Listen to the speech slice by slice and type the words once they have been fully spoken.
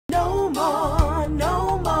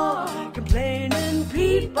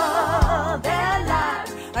people, their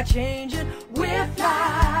lives are changing. We're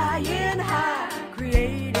flying high,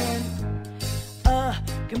 creating a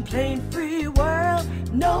complaint-free world.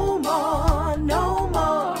 No more, no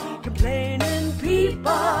more complaining.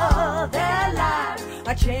 People, their lives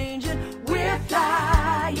are changing. We're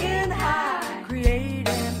flying high, creating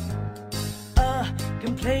a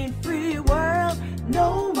complaint-free world.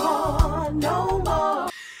 No more, no more.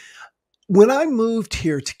 When I moved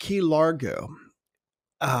here to Key Largo,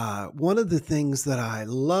 one of the things that I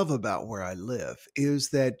love about where I live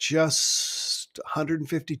is that just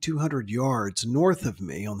 150, 200 yards north of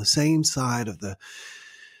me on the same side of the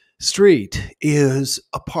street is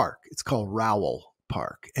a park. It's called Rowell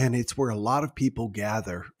Park, and it's where a lot of people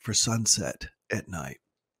gather for sunset at night.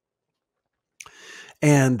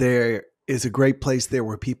 And there is a great place there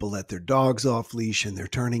where people let their dogs off leash, and they're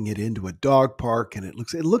turning it into a dog park, and it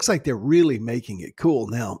looks like they're really making it cool.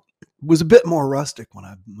 Now, it was a bit more rustic when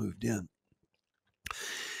I moved in.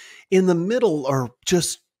 In the middle, or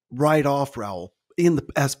just right off Rowell,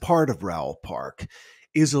 as part of Rowell Park,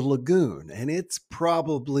 is a lagoon, and it's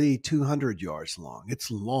probably 200 yards long. It's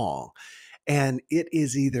long, and it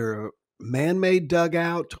is either man-made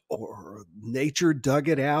dugout or nature dug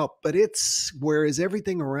it out, but whereas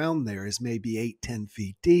everything around there is maybe 8-10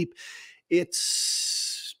 feet deep,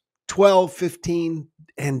 it's 12, 15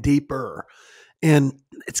 and deeper. And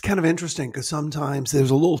it's kind of interesting because sometimes there's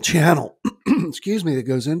a little channel, excuse me, that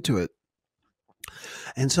goes into it.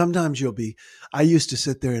 And sometimes I used to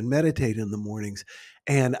sit there and meditate in the mornings,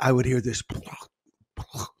 and I would hear this,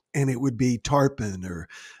 and it would be tarpon or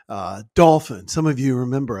dolphin. Some of you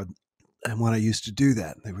remember when I used to do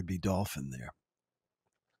that, there would be dolphin there.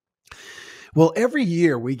 Well, every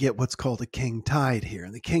year we get what's called a king tide here.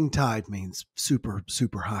 And the king tide means super,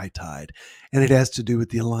 super high tide. And it has to do with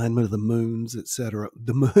the alignment of the moons, etc.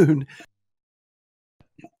 The moon.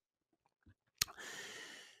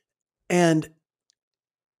 And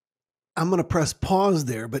I'm going to press pause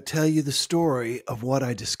there, but tell you the story of what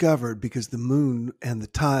I discovered, because the moon and the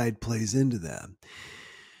tide plays into that.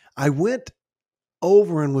 I went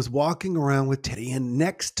over and was walking around with Teddy, and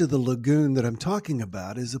next to the lagoon that I'm talking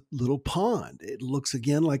about is a little pond. It looks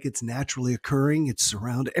again like it's naturally occurring. It's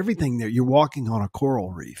surrounded, everything there. You're walking on a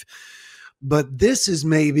coral reef. But this is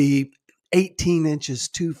maybe 18 inches,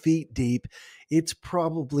 2 feet deep. It's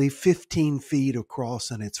probably 15 feet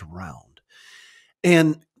across, and it's round.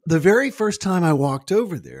 And the very first time I walked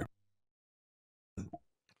over there,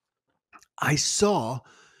 I saw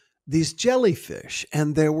these jellyfish,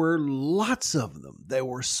 and there were lots of them. There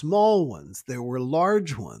were small ones, there were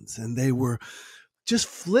large ones, and they were just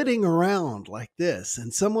flitting around like this.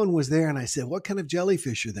 And someone was there, and I said, "What kind of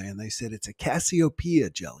jellyfish are they?" And they said, "It's a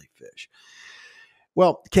Cassiopeia jellyfish."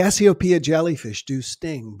 Well, Cassiopeia jellyfish do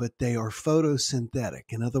sting, but they are photosynthetic.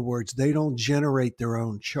 In other words, they don't generate their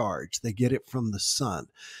own charge. They get it from the sun.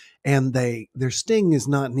 And their sting is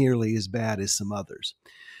not nearly as bad as some others.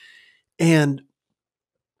 And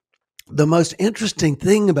the most interesting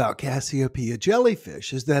thing about Cassiopeia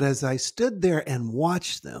jellyfish is that as I stood there and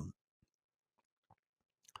watched them,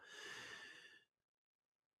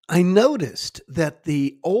 I noticed that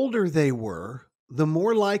the older they were, the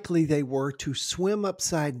more likely they were to swim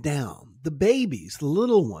upside down. The babies, the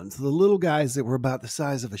little ones, the little guys that were about the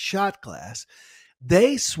size of a shot glass,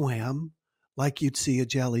 they swam like you'd see a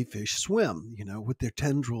jellyfish swim, with their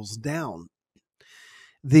tendrils down.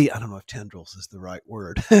 I don't know if tendrils is the right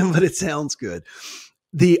word, but it sounds good.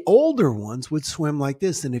 The older ones would swim like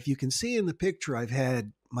this. And if you can see in the picture, I've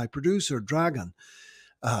had my producer, Dragan,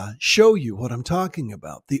 show you what I'm talking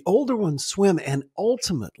about. The older ones swim, and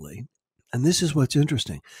ultimately, and this is what's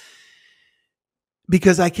interesting,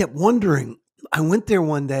 because I kept wondering, I went there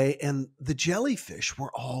one day and the jellyfish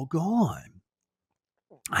were all gone.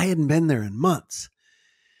 I hadn't been there in months.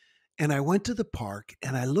 And I went to the park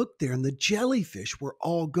and I looked there, and the jellyfish were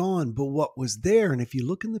all gone. But what was there, and if you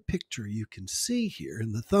look in the picture, you can see here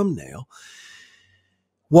in the thumbnail,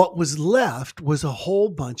 what was left was a whole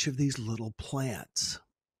bunch of these little plants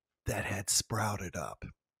that had sprouted up.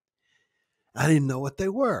 I didn't know what they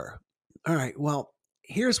were. All right, well,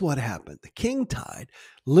 here's what happened. The king tide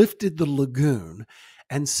lifted the lagoon,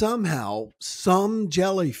 and somehow some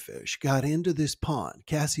jellyfish got into this pond,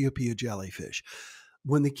 Cassiopeia jellyfish.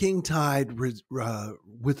 When the king tide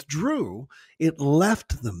withdrew, it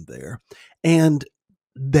left them there, and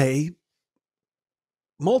they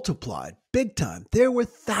multiplied big time. There were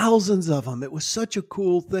thousands of them. It was such a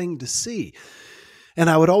cool thing to see. And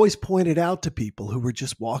I would always point it out to people who were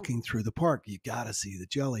just walking through the park. You got to see the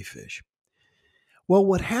jellyfish. Well,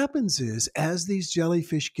 what happens is as these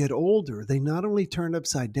jellyfish get older, they not only turn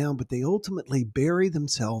upside down, but they ultimately bury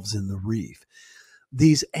themselves in the reef.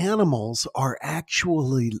 These animals are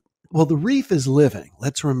actually, well, the reef is living.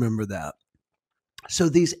 Let's remember that. So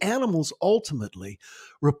these animals ultimately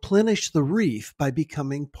replenish the reef by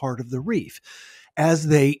becoming part of the reef. As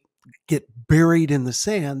they get buried in the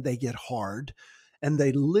sand, they get hard and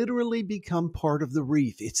they literally become part of the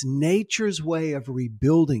reef. It's nature's way of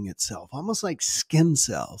rebuilding itself, almost like skin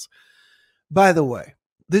cells. By the way,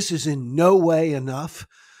 this is in no way enough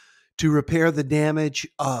to repair the damage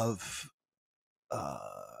of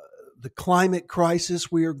the climate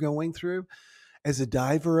crisis we are going through. As a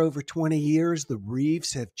diver over 20 years, the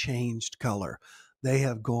reefs have changed color. They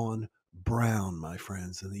have gone brown, my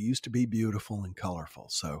friends, and they used to be beautiful and colorful.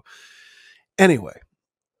 So anyway,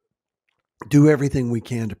 do everything we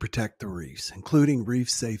can to protect the reefs, including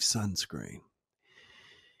reef-safe sunscreen.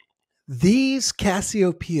 These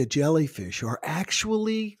Cassiopeia jellyfish are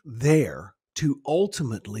actually there to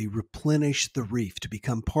ultimately replenish the reef, to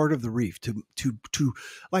become part of the reef, to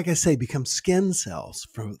like I say, become skin cells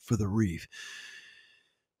for the reef.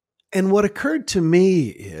 And what occurred to me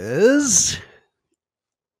is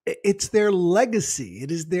it's their legacy. It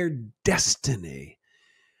is their destiny.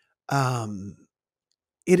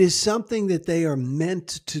 It is something that they are meant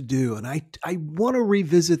to do. And I want to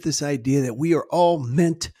revisit this idea that we are all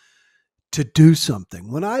meant to do something.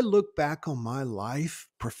 When I look back on my life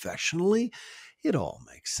professionally, it all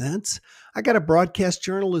makes sense. I got a broadcast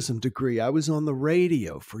journalism degree. I was on the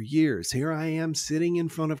radio for years. Here I am sitting in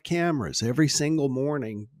front of cameras every single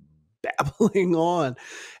morning, babbling on,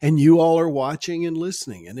 and you all are watching and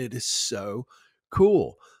listening, and it is so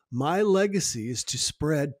cool. My legacy is to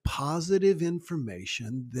spread positive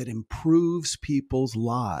information that improves people's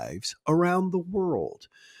lives around the world.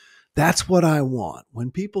 That's what I want.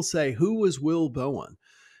 When people say, who was Will Bowen?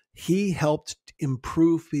 He helped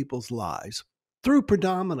improve people's lives through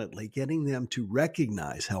predominantly getting them to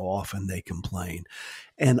recognize how often they complain,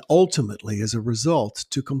 and ultimately, as a result,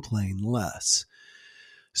 to complain less.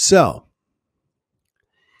 So,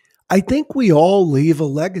 I think we all leave a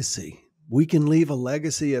legacy. We can leave a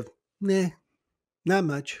legacy of, not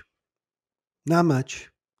much. Not much.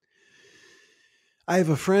 I have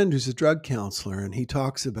a friend who's a drug counselor, and he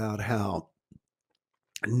talks about how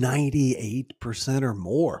 98% or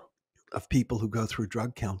more of people who go through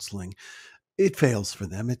drug counseling, it fails for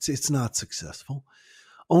them. It's not successful.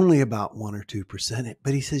 Only about 1 or 2%.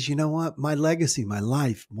 But he says, you know what? My legacy, my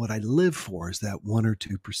life, what I live for is that 1 or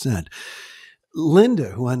 2%.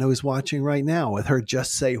 Linda, who I know is watching right now with her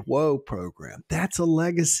Just Say Whoa program, that's a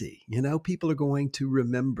legacy. You know, people are going to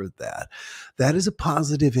remember that. That is a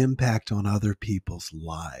positive impact on other people's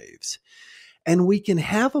lives. And we can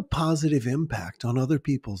have a positive impact on other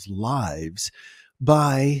people's lives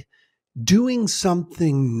by doing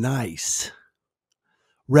something nice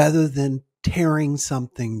rather than tearing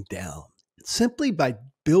something down. Simply by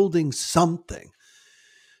building something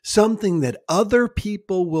that other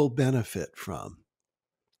people will benefit from.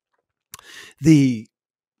 The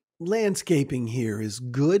landscaping here is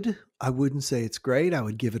good. I wouldn't say it's great. I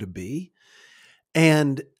would give it a B.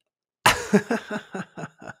 And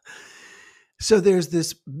so there's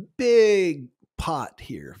this big pot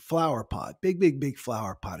here, flower pot, big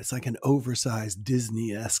flower pot. It's like an oversized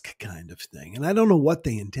Disney-esque kind of thing. And I don't know what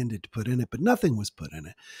they intended to put in it, but nothing was put in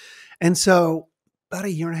it. And so about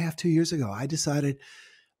 1.5 years, 2 years ago,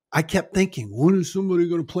 I kept thinking, when is somebody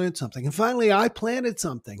going to plant something? And finally I planted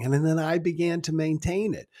something, and then I began to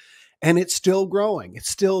maintain it. And it's still growing. It's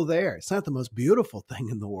still there. It's not the most beautiful thing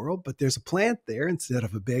in the world, but there's a plant there instead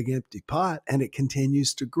of a big empty pot, and it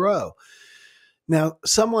continues to grow. Now,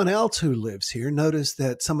 someone else who lives here noticed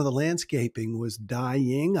that some of the landscaping was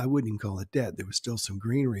dying. I wouldn't call it dead. There was still some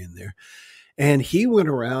greenery in there. And he went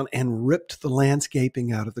around and ripped the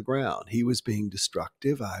landscaping out of the ground. He was being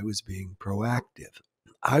destructive. I was being proactive.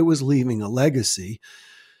 I was leaving a legacy.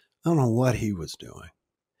 I don't know what he was doing.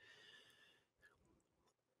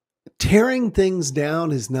 Tearing things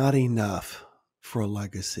down is not enough for a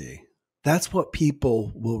legacy. That's what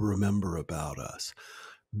people will remember about us.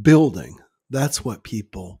 Building, that's what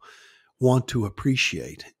people want to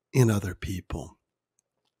appreciate in other people.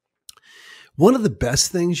 One of the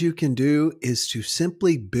best things you can do is to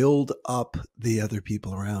simply build up the other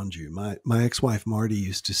people around you. My ex-wife Marty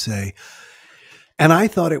used to say, and I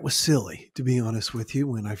thought it was silly, to be honest with you,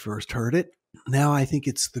 when I first heard it. Now I think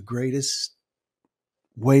it's the greatest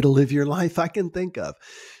way to live your life I can think of.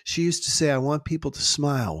 She used to say, I want people to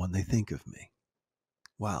smile when they think of me.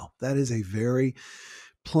 Wow, that is a very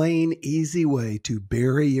plain, easy way to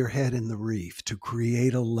bury your head in the reef, to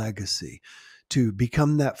create a legacy, to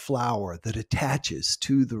become that flower that attaches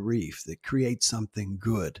to the reef, that creates something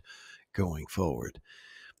good going forward.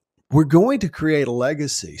 We're going to create a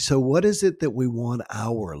legacy. So what is it that we want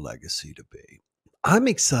our legacy to be? I'm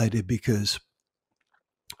excited because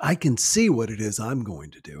I can see what it is I'm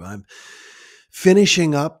going to do. I'm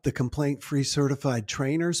finishing up the Complaint-Free Certified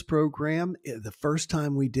Trainers program. The first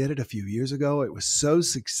time we did it a few years ago, it was so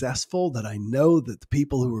successful that I know that the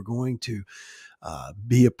people who are going to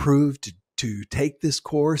be approved to take this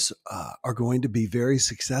course are going to be very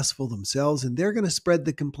successful themselves, and they're going to spread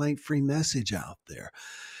the complaint-free message out there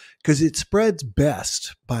because it spreads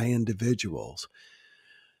best by individuals.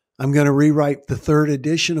 I'm going to rewrite the 3rd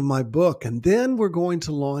edition of my book, and then we're going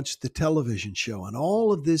to launch the television show, and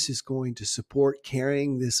all of this is going to support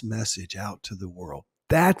carrying this message out to the world.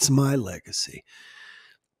 That's my legacy.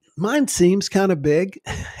 Mine seems kind of big.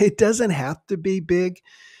 It doesn't have to be big.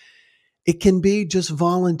 It can be just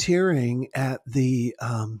volunteering at the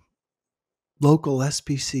local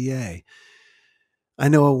SPCA. I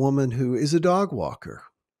know a woman who is a dog walker.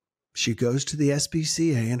 She goes to the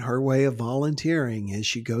SPCA, and her way of volunteering is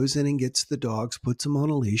she goes in and gets the dogs, puts them on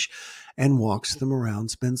a leash, and walks them around,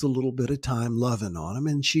 spends a little bit of time loving on them,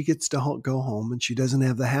 and she gets to go home, and she doesn't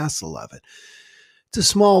have the hassle of it. It's a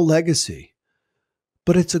small legacy,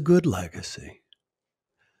 but it's a good legacy.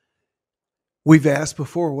 We've asked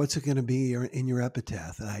before, what's it going to be in your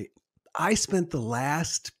epitaph? And I spent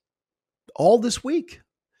all this week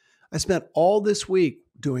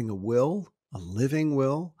doing a will, a living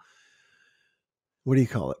will. What do you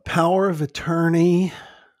call it? Power of attorney,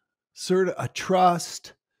 a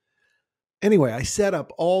trust. Anyway, I set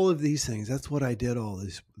up all of these things. That's what I did all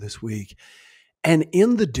this week. And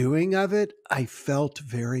in the doing of it, I felt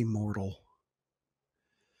very mortal.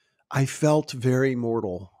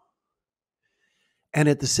 And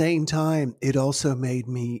at the same time, it also made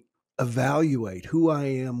me evaluate who I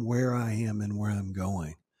am, and where I'm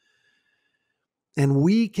going. And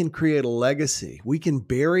we can create a legacy. We can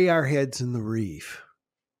bury our heads in the reef.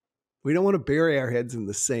 We don't want to bury our heads in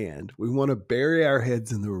the sand. We want to bury our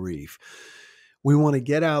heads in the reef. We want to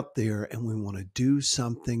get out there and we want to do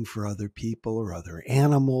something for other people or other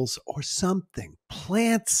animals or something.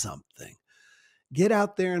 Plant something. Get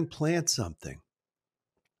out there and plant something.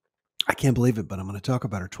 I can't believe it, but I'm going to talk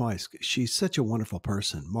about her twice. She's such a wonderful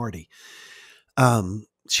person, Marty.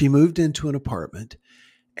 She moved into an apartment,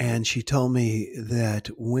 and she told me that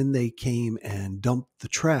when they came and dumped the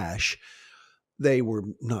trash, they were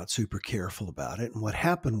not super careful about it. And what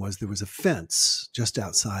happened was there was a fence just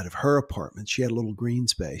outside of her apartment. She had a little green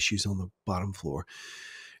space. She's on the bottom floor.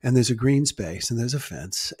 And there's a green space and there's a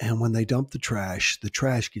fence. And when they dump the trash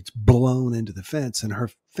gets blown into the fence, and her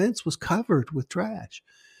fence was covered with trash.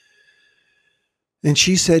 And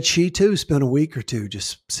she said she too spent a week or two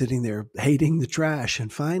just sitting there hating the trash.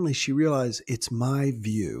 And finally she realized, it's my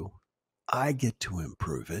view. I get to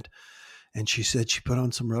improve it. And she said she put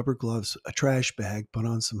on some rubber gloves, a trash bag, put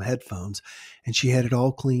on some headphones, and she had it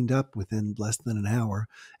all cleaned up within less than an hour.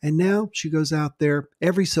 And now she goes out there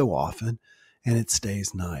every so often, and it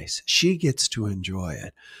stays nice. She gets to enjoy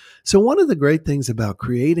it. So one of the great things about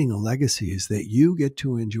creating a legacy is that you get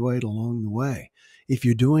to enjoy it along the way. If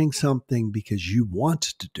you're doing something because you want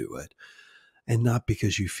to do it and not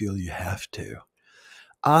because you feel you have to.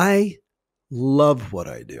 I love what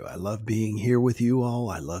I do. I love being here with you all.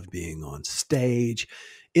 I love being on stage.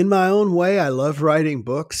 In my own way, I love writing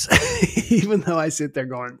books, even though I sit there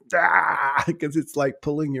going, because it's like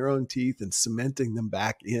pulling your own teeth and cementing them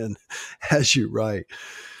back in as you write.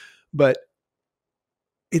 But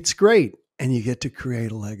it's great, and you get to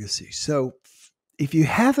create a legacy. So if you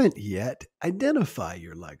haven't yet, identify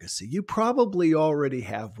your legacy. You probably already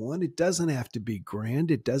have one. It doesn't have to be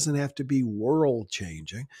grand. It doesn't have to be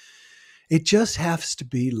world-changing. It just has to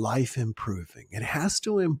be life-improving. It has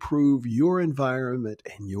to improve your environment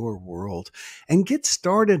and your world. And get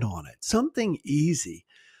started on it. Something easy.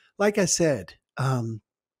 Like I said,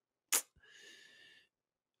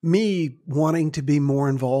 me wanting to be more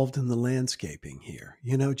involved in the landscaping here.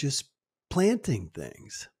 Just planting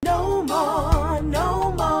things. No more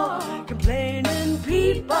complaining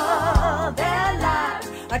people. Their lives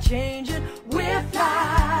are changing. We're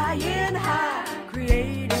flying high,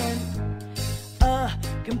 creating a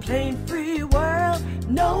complaint-free world.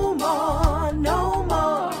 No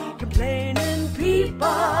more complaining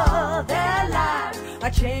people. Their lives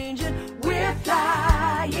are changing. We're flying.